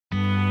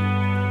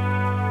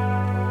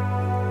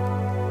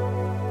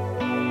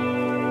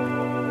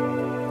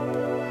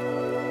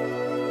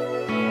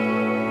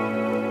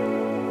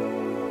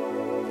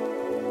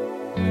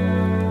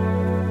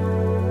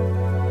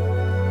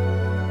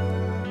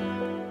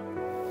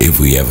If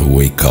we ever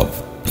wake up,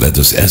 let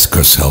us ask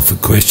ourselves a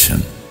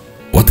question.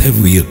 What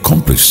have we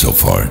accomplished so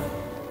far?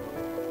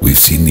 We've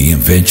seen the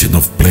invention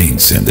of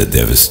planes and the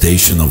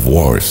devastation of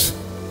wars.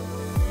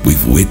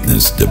 We've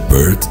witnessed the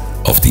birth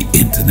of the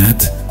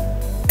internet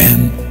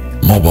and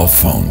mobile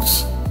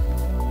phones.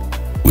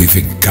 We've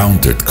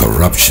encountered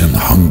corruption,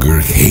 hunger,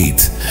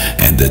 hate,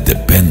 and the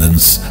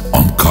dependence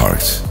on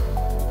cars.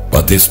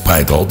 But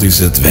despite all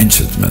these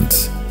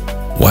advancements,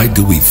 why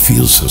do we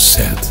feel so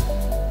sad?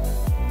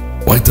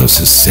 Why does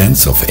a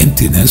sense of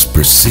emptiness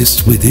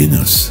persist within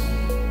us?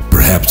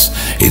 Perhaps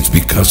it's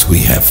because we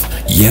have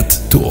yet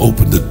to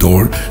open the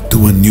door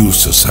to a new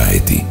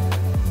society.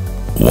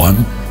 One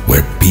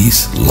where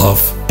peace,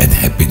 love, and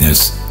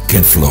happiness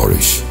can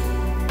flourish.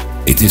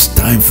 It is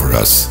time for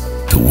us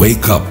to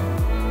wake up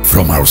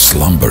from our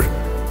slumber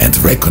and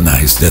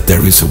recognize that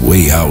there is a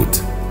way out,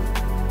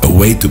 a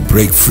way to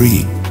break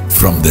free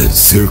from the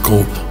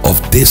circle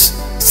of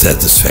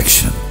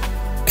dissatisfaction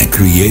and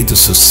create a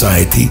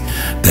society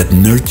that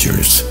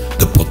nurtures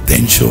the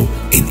potential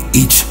in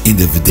each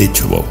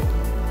individual.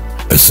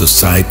 A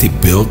society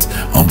built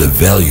on the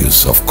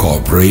values of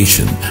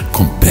cooperation,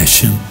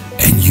 compassion,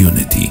 and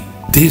unity.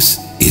 This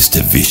is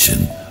the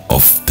vision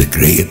of the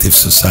Creative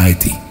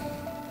Society,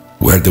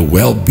 where the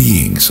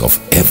well-being of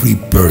every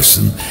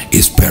person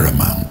is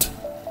paramount.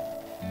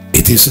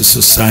 It is a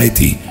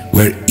society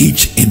where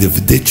each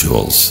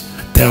individual's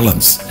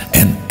talents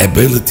and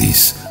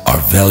abilities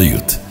are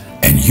valued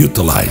and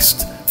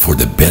utilized for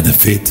the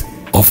benefit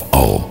of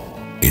all.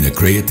 In a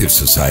creative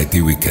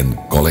society, we can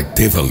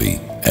collectively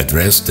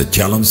address the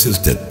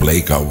challenges that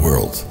plague our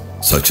world,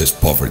 such as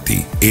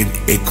poverty,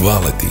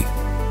 inequality,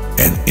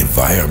 and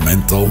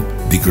environmental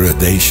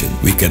degradation.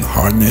 We can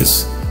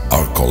harness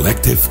our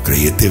collective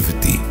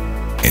creativity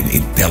and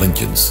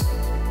intelligence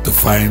to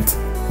find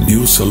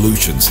new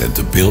solutions and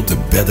to build a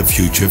better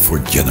future for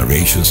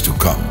generations to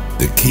come.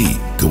 The key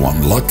to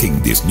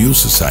unlocking this new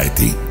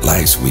society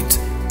lies with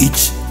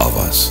each of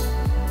us.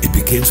 It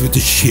begins with a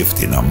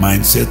shift in our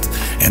mindset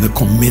and a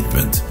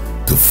commitment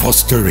to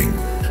fostering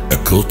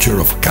a culture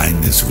of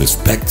kindness,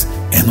 respect,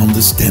 and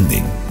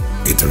understanding.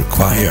 It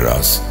requires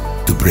us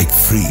to break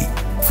free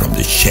from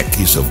the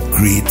shackles of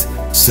greed,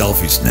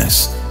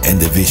 selfishness, and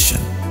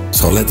division.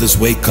 So let us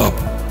wake up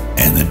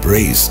and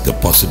embrace the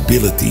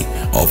possibility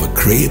of a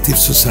creative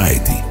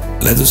society.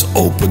 Let us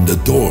open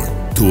the door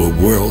to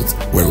a world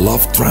where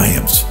love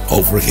triumphs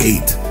over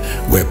hate,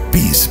 where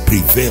peace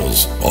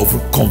prevails over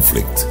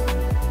conflict,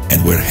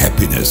 and where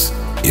happiness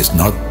is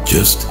not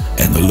just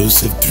an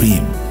elusive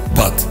dream,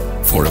 but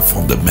for a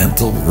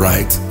fundamental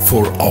right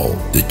for all.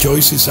 The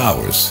choice is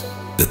ours.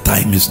 The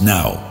time is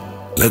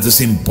now. Let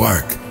us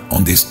embark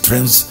on this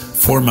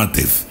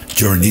transformative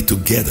journey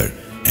together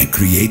and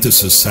create a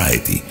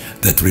society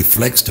that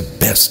reflects the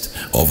best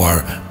of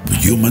our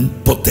human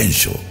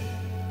potential.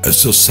 A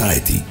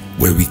society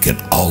where we can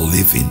all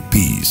live in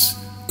peace,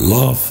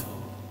 love,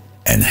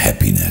 and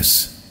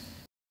happiness.